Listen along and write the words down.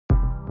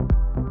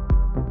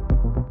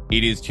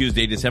It is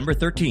Tuesday, December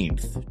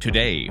 13th.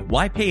 Today,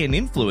 why pay an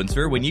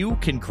influencer when you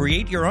can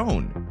create your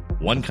own?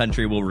 One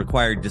country will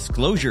require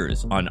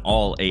disclosures on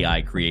all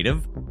AI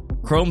creative.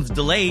 Chrome's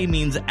delay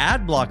means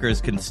ad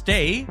blockers can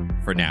stay,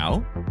 for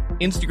now.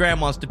 Instagram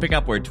wants to pick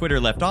up where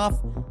Twitter left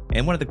off,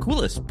 and one of the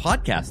coolest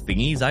podcast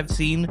thingies I've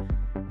seen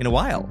in a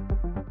while.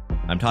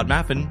 I'm Todd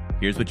Maffin.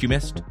 Here's what you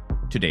missed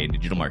today in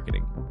digital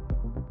marketing.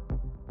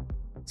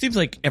 Seems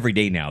like every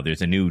day now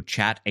there's a new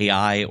chat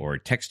AI or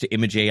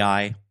text-to-image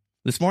AI.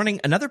 This morning,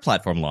 another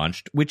platform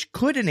launched which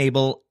could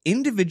enable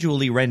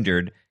individually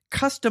rendered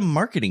custom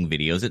marketing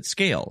videos at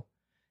scale.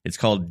 It's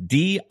called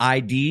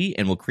DID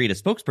and will create a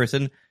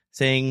spokesperson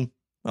saying,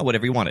 well,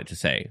 whatever you want it to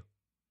say.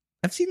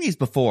 I've seen these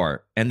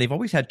before, and they've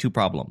always had two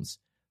problems.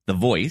 The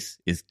voice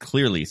is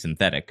clearly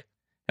synthetic,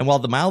 and while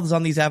the mouths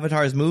on these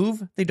avatars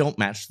move, they don't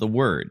match the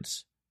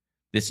words.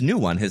 This new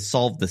one has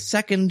solved the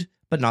second,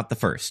 but not the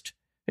first.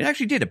 It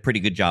actually did a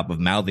pretty good job of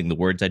mouthing the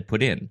words I'd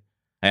put in.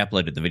 I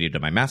uploaded the video to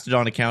my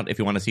Mastodon account if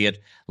you want to see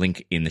it,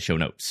 link in the show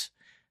notes.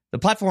 The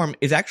platform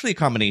is actually a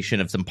combination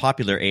of some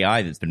popular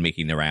AI that's been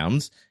making the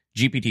rounds,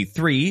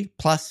 GPT-3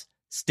 plus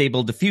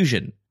Stable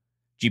Diffusion.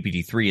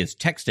 GPT-3 is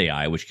text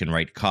AI, which can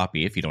write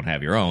copy if you don't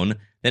have your own,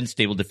 then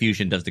Stable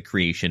Diffusion does the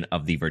creation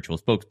of the virtual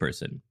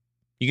spokesperson.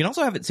 You can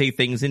also have it say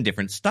things in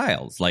different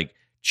styles, like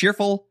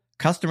cheerful,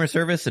 customer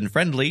service, and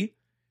friendly.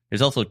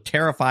 There's also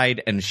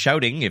terrified and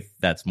shouting, if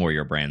that's more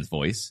your brand's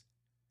voice.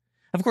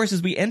 Of course,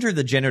 as we enter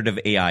the generative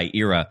AI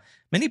era,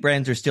 many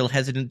brands are still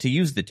hesitant to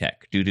use the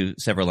tech due to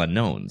several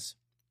unknowns.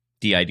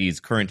 DID's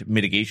current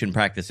mitigation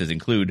practices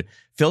include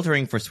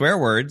filtering for swear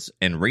words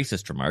and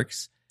racist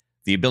remarks,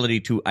 the ability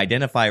to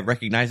identify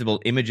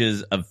recognizable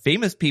images of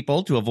famous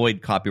people to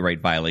avoid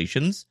copyright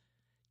violations,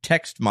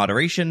 text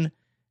moderation,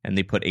 and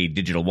they put a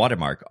digital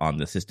watermark on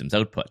the system's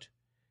output.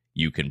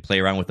 You can play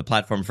around with the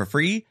platform for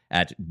free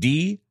at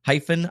d-id.com.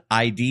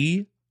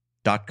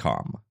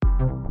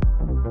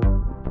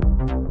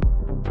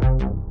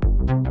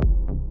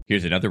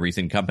 Here's another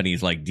reason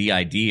companies like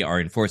DID are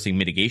enforcing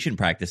mitigation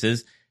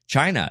practices.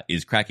 China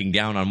is cracking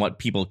down on what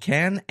people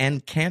can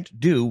and can't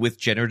do with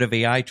generative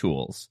AI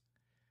tools.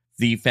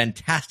 The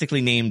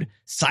fantastically named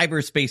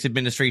Cyberspace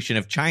Administration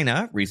of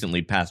China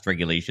recently passed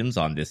regulations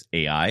on this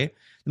AI,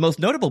 the most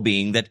notable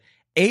being that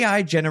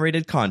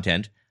AI-generated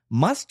content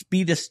must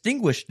be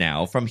distinguished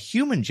now from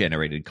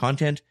human-generated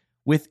content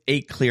with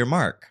a clear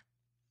mark.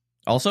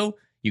 Also,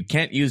 you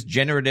can't use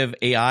generative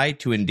AI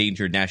to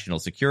endanger national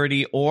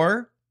security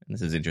or, and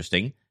this is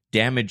interesting,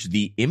 damage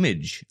the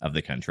image of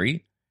the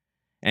country.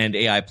 And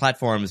AI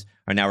platforms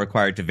are now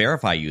required to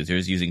verify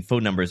users using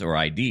phone numbers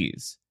or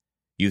IDs.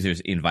 Users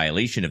in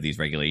violation of these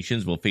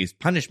regulations will face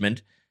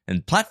punishment,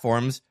 and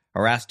platforms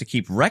are asked to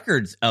keep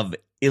records of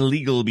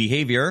illegal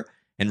behavior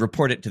and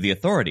report it to the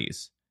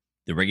authorities.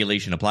 The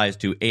regulation applies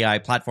to AI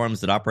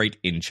platforms that operate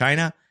in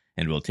China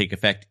and will take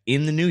effect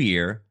in the new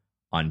year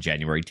on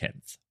January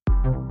 10th.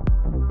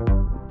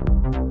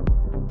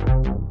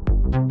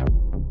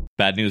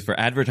 Bad news for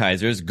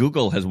advertisers.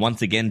 Google has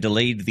once again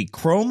delayed the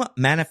Chrome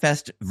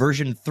Manifest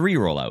version 3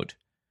 rollout.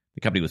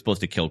 The company was supposed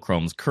to kill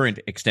Chrome's current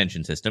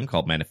extension system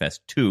called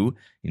Manifest 2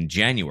 in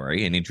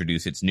January and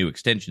introduce its new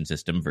extension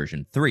system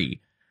version 3.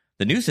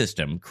 The new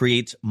system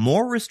creates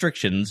more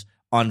restrictions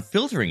on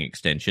filtering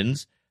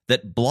extensions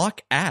that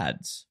block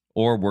ads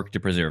or work to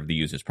preserve the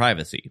user's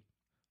privacy.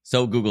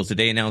 So Google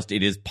today announced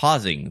it is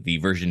pausing the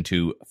version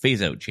 2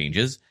 phase-out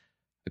changes.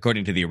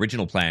 According to the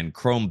original plan,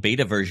 Chrome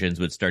beta versions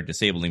would start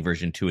disabling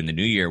version 2 in the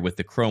new year, with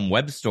the Chrome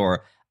Web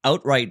Store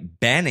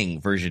outright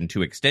banning version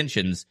 2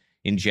 extensions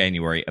in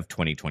January of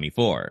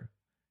 2024.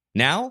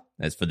 Now,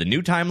 as for the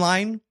new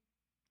timeline,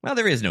 well,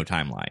 there is no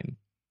timeline.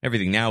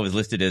 Everything now is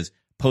listed as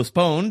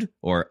postponed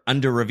or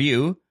under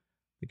review.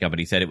 The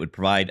company said it would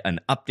provide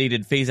an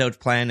updated phase-out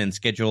plan and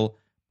schedule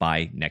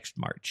by next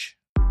March.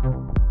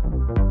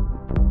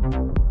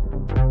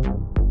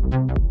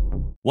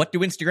 What do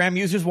Instagram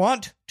users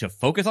want? To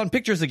focus on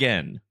pictures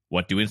again.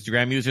 What do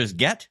Instagram users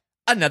get?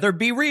 Another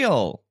Be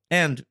Real.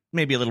 And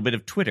maybe a little bit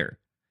of Twitter.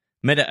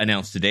 Meta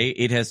announced today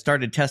it has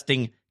started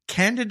testing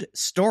Candid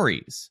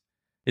Stories.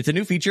 It's a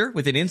new feature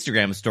within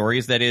Instagram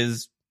Stories that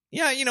is,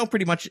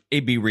 pretty much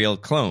a Be Real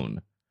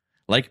clone.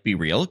 Like Be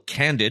Real,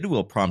 Candid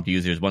will prompt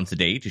users once a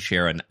day to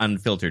share an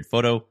unfiltered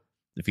photo.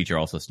 The feature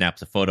also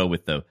snaps a photo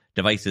with the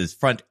device's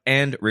front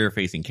and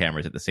rear-facing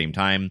cameras at the same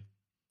time.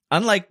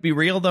 Unlike Be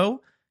Real,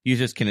 though,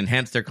 users can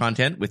enhance their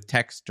content with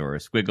text or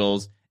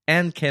squiggles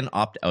and can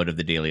opt out of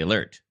the daily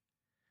alert.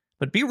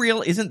 But Be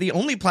Real isn't the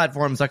only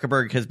platform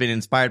Zuckerberg has been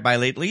inspired by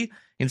lately.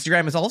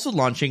 Instagram is also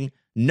launching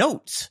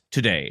Notes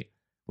today,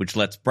 which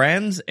lets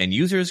brands and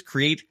users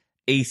create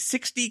a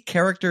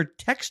 60-character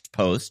text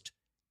post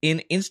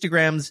in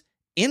Instagram's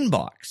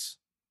inbox.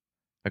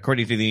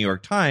 According to the New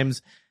York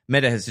Times,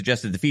 Meta has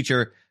suggested the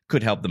feature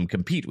could help them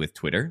compete with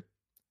Twitter.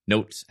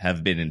 Notes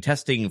have been in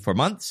testing for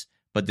months,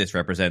 but this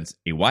represents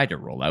a wider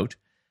rollout.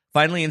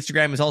 Finally,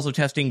 Instagram is also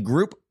testing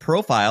group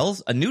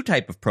profiles, a new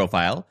type of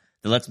profile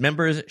that lets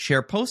members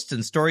share posts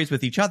and stories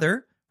with each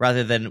other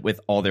rather than with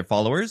all their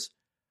followers.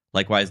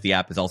 Likewise, the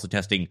app is also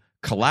testing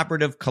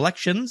collaborative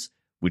collections,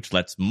 which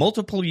lets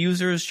multiple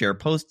users share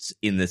posts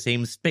in the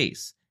same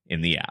space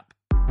in the app.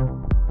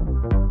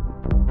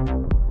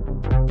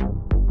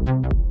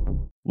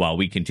 While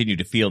we continue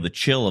to feel the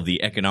chill of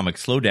the economic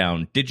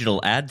slowdown,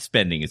 digital ad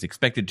spending is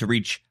expected to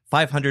reach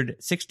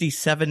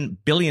 $567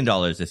 billion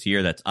this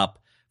year. That's up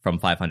from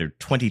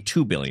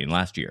 $522 billion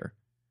last year.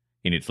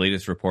 In its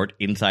latest report,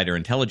 Insider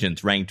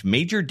Intelligence ranked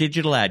major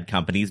digital ad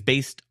companies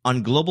based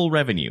on global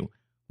revenue,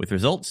 with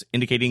results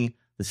indicating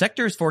the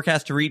sector is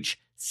forecast to reach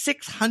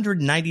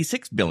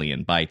 $696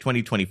 billion by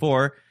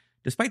 2024,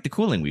 despite the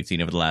cooling we've seen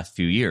over the last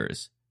few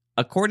years.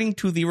 According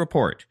to the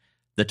report,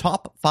 the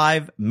top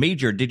 5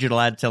 major digital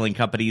ad selling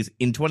companies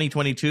in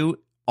 2022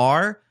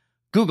 are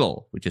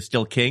Google, which is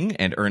still king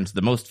and earns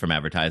the most from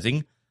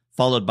advertising,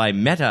 followed by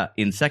Meta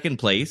in second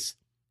place.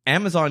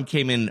 Amazon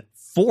came in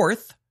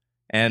fourth,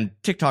 and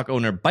TikTok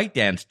owner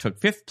ByteDance took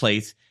fifth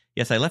place.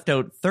 Yes, I left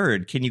out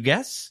third. Can you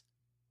guess?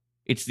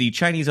 It's the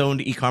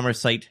Chinese-owned e-commerce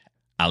site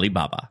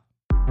Alibaba.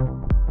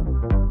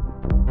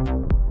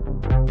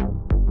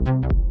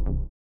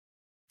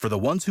 For the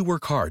ones who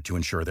work hard to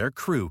ensure their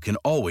crew can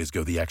always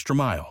go the extra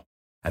mile,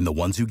 and the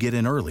ones who get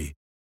in early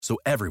so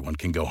everyone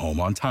can go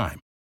home on time,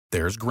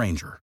 there's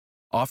Grainger,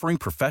 offering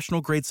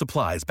professional-grade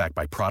supplies backed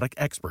by product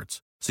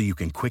experts so you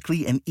can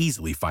quickly and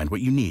easily find what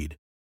you need.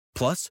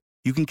 Plus,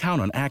 you can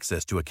count on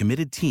access to a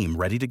committed team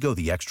ready to go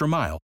the extra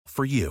mile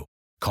for you.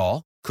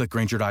 Call, click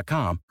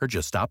Grainger.com, or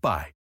just stop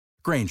by.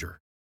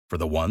 Grainger, for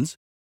the ones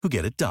who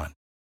get it done.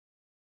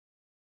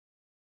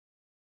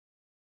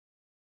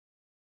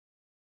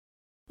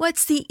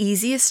 What's the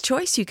easiest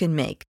choice you can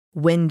make?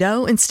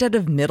 Window instead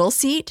of middle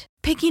seat?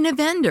 Picking a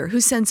vendor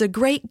who sends a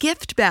great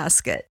gift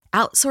basket?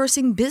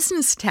 Outsourcing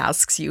business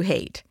tasks you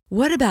hate?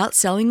 What about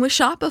selling with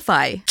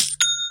Shopify?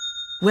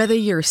 Whether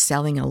you're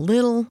selling a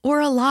little or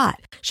a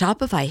lot,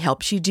 Shopify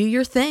helps you do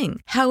your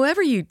thing,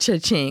 however you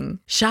cha-ching.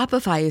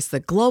 Shopify is the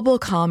global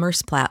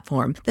commerce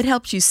platform that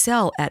helps you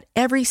sell at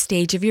every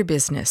stage of your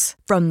business.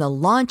 From the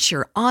launch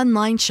your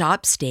online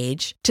shop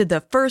stage to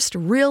the first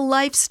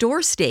real-life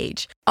store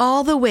stage,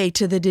 all the way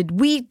to the did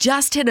we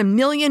just hit 1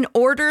 million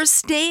orders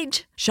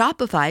stage.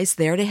 Shopify's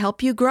there to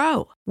help you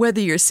grow.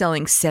 Whether you're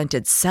selling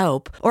scented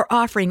soap or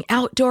offering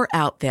outdoor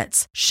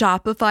outfits,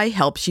 Shopify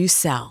helps you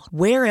sell.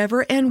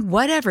 Wherever and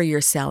whatever you're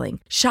selling,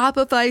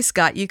 Shopify's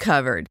got you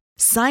covered.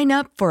 Sign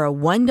up for a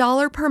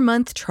 $1 per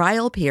month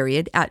trial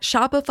period at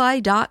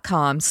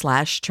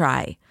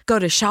shopify.com/try. Go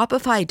to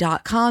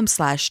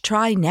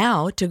shopify.com/try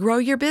now to grow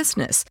your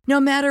business, no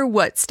matter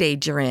what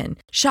stage you're in.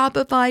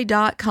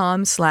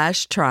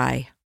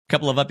 Shopify.com/try.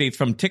 Couple of updates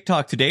from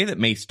TikTok today that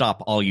may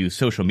stop all you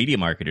social media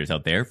marketers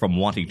out there from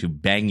wanting to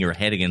bang your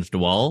head against a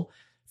wall.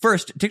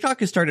 First,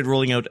 TikTok has started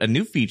rolling out a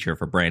new feature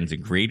for brands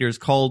and creators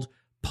called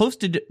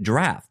Posted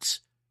Drafts,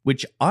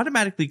 which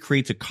automatically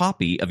creates a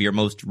copy of your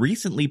most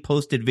recently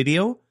posted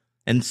video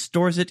and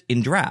stores it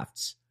in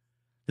drafts.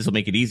 This will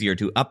make it easier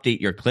to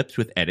update your clips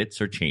with edits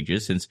or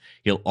changes, since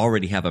you'll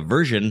already have a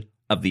version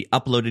of the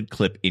uploaded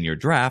clip in your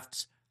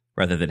drafts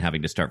rather than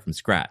having to start from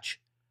scratch.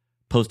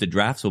 Posted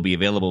drafts will be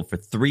available for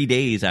 3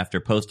 days after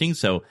posting,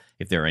 so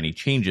if there are any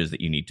changes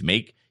that you need to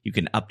make, you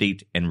can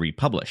update and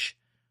republish.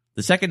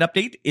 The second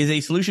update is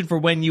a solution for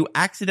when you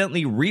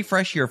accidentally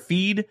refresh your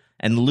feed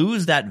and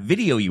lose that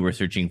video you were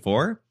searching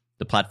for.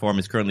 The platform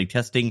is currently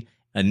testing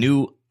a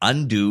new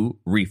undo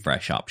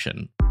refresh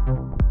option.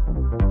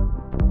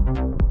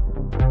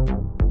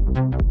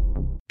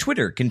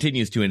 Twitter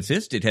continues to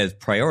insist it has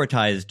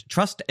prioritized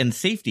trust and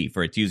safety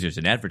for its users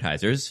and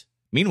advertisers.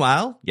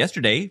 Meanwhile,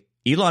 yesterday,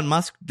 Elon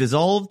Musk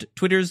dissolved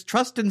Twitter's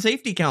Trust and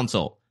Safety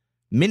Council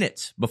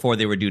minutes before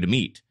they were due to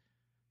meet.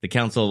 The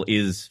council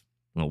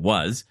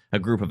was a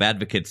group of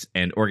advocates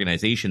and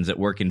organizations that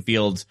work in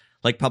fields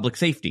like public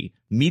safety,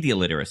 media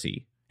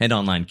literacy, and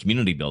online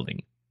community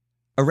building.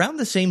 Around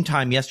the same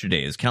time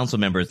yesterday, as council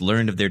members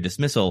learned of their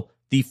dismissal,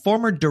 the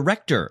former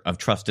director of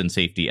Trust and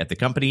Safety at the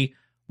company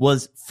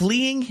was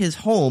fleeing his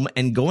home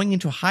and going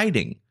into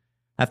hiding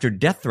after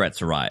death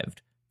threats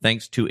arrived,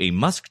 thanks to a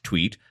Musk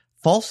tweet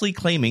falsely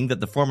claiming that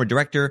the former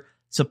director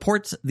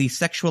supports the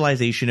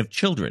sexualization of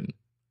children.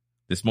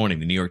 This morning,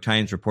 the New York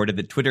Times reported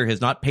that Twitter has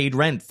not paid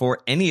rent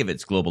for any of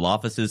its global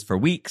offices for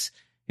weeks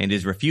and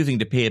is refusing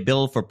to pay a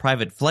bill for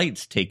private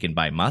flights taken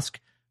by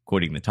Musk.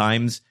 Quoting the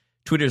Times,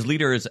 Twitter's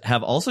leaders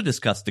have also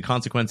discussed the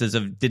consequences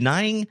of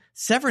denying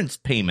severance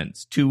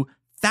payments to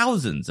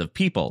thousands of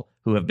people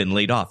who have been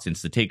laid off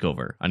since the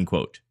takeover,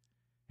 unquote.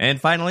 And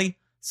finally,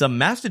 some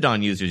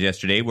Mastodon users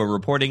yesterday were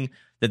reporting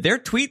that their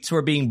tweets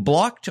were being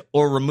blocked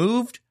or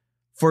removed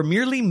for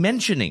merely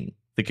mentioning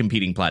the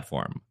competing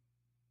platform.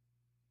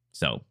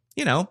 So,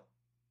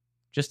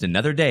 just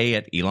another day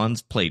at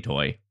Elon's play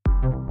toy.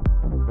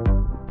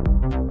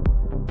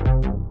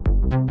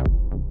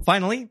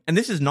 Finally, and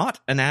this is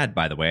not an ad,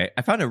 by the way,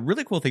 I found a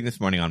really cool thing this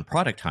morning on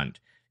Product Hunt.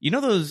 You know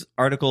those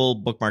article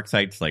bookmark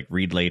sites like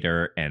Read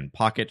Later and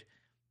Pocket?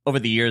 Over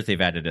the years, they've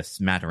added a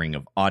smattering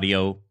of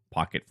audio.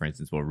 Pocket, for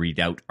instance, will read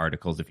out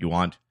articles if you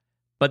want.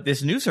 But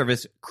this new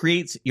service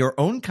creates your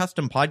own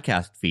custom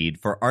podcast feed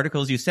for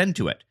articles you send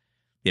to it.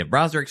 They have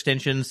browser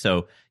extensions,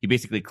 so you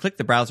basically click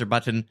the browser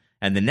button,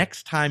 and the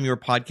next time your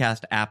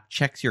podcast app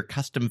checks your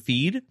custom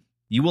feed,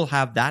 you will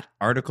have that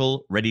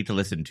article ready to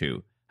listen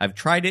to. I've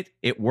tried it.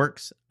 It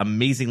works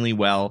amazingly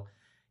well.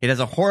 It has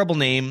a horrible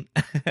name,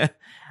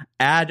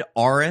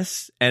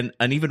 AdAuris, and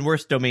an even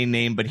worse domain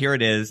name, but here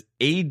it is,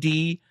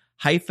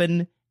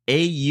 ad-auris.com.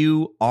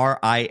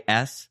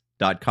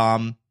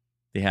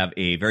 They have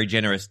a very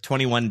generous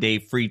 21-day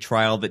free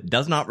trial that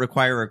does not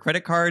require a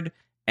credit card,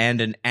 and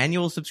an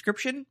annual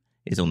subscription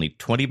is only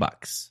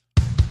 $20.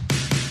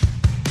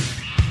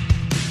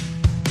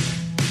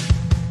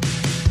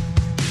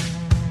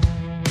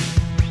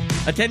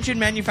 Attention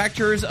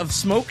manufacturers of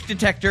smoke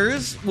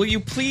detectors, will you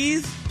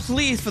please,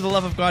 for the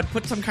love of God,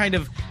 put some kind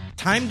of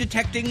time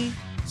detecting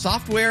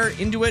software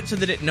into it so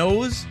that it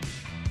knows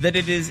that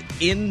it is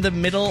in the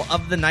middle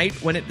of the night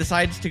when it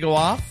decides to go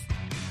off?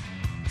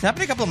 It's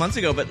happened a couple of months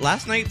ago, but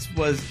last night's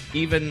was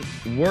even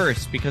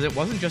worse because it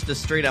wasn't just a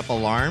straight up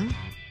alarm.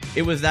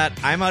 It was that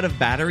I'm out of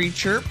battery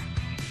chirp,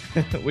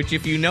 which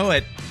if you know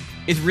it,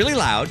 is really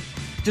loud.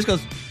 It just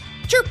goes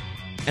chirp,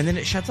 and then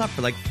it shuts up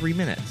for like 3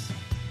 minutes.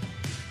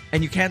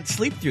 And you can't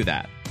sleep through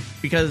that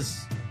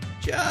because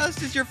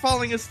just as you're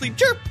falling asleep,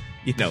 chirp,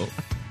 you know.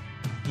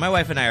 My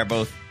wife and I are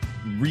both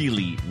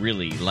really,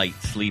 really light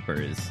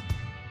sleepers.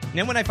 And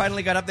then when I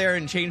finally got up there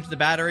and changed the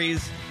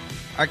batteries,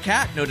 our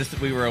cat noticed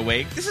that we were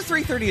awake. This is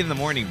 3:30 in the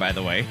morning, by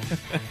the way.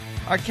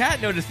 Our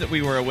cat noticed that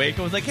we were awake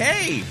and was like,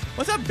 hey,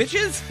 what's up,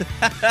 bitches?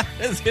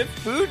 Is it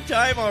food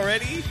time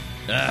already?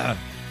 Ugh.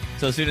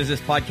 So as soon as this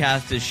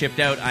podcast is shipped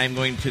out, I'm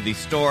going to the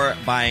store,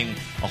 buying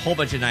a whole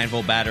bunch of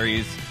 9-volt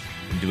batteries,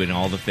 and doing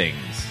all the things.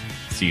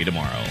 See you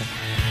tomorrow.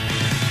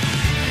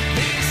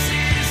 This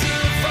is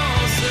a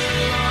false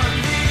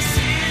alarm. This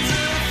is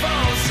a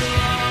false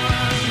alarm.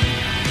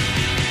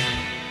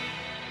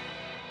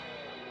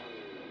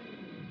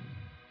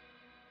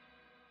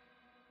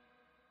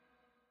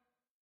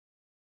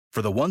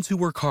 For the ones who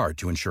work hard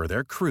to ensure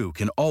their crew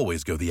can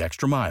always go the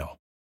extra mile,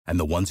 and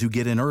the ones who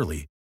get in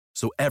early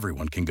so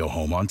everyone can go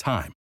home on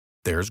time,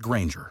 there's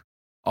Grainger,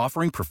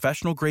 offering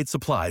professional-grade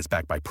supplies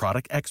backed by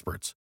product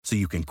experts so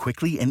you can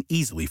quickly and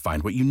easily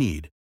find what you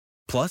need.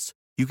 Plus,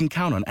 you can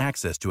count on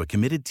access to a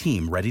committed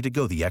team ready to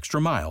go the extra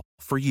mile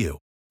for you.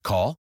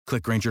 Call,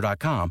 click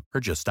Grainger.com,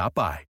 or just stop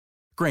by.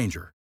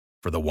 Grainger,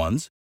 for the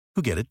ones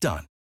who get it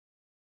done.